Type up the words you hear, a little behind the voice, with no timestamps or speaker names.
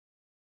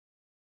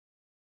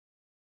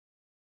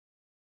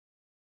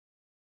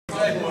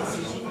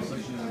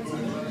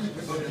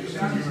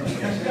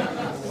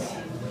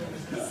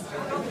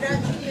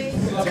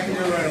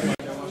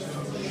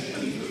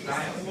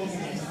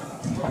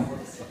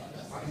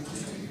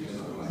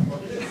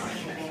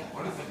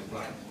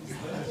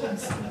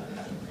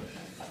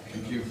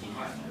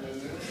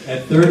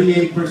at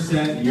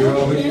 38%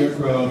 year-over-year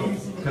growth,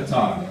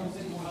 Qatar.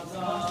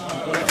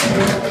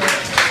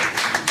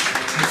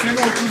 Geçen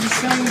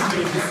 33'ten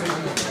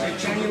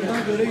geçen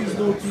yıldan göre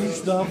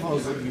 %33 daha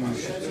fazla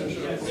büyümüş.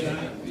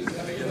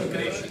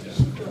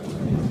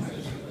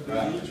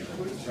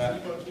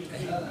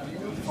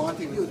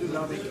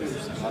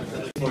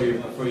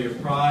 For your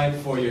pride,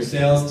 for your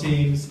sales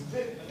teams,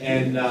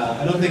 and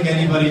I don't think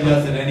anybody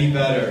does it any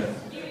better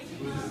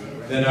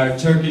than our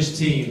Turkish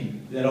team.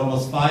 That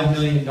almost $5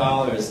 million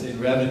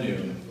in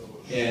revenue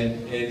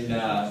and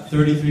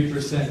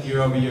 33%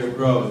 year-over-year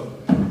growth.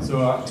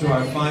 So to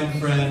our fine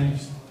friend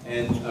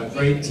and a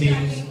great team,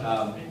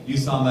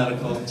 UYSAL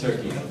Medical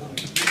Turkey.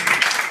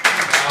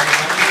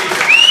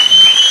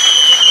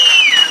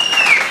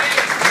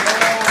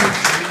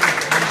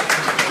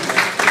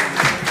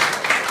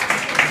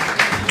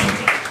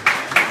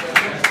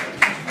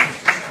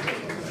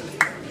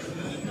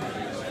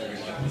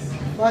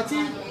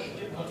 FATİH.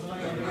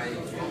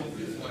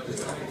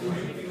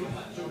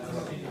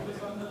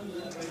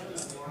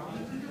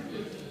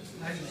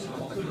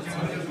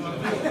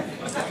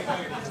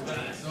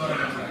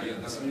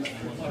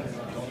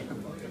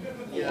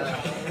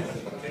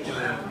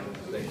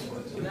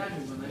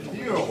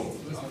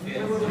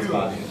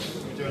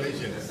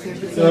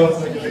 So,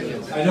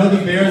 I know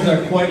the bears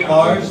are quite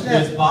large.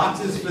 There's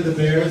boxes for the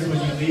bears when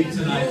you leave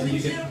tonight so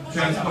you can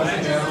transport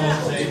the bear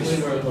home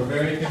safely. We're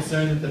very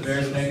concerned that the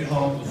bears make it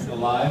home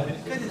alive.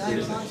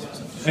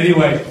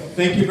 Anyway,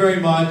 thank you very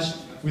much.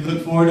 We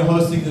look forward to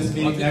hosting this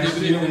meeting next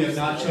year. We have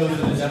not chosen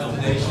a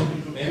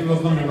destination. Maybe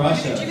we'll come to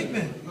Russia.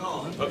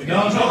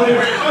 No, nobody.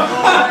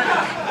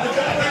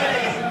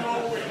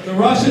 The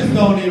Russians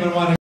don't even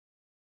want to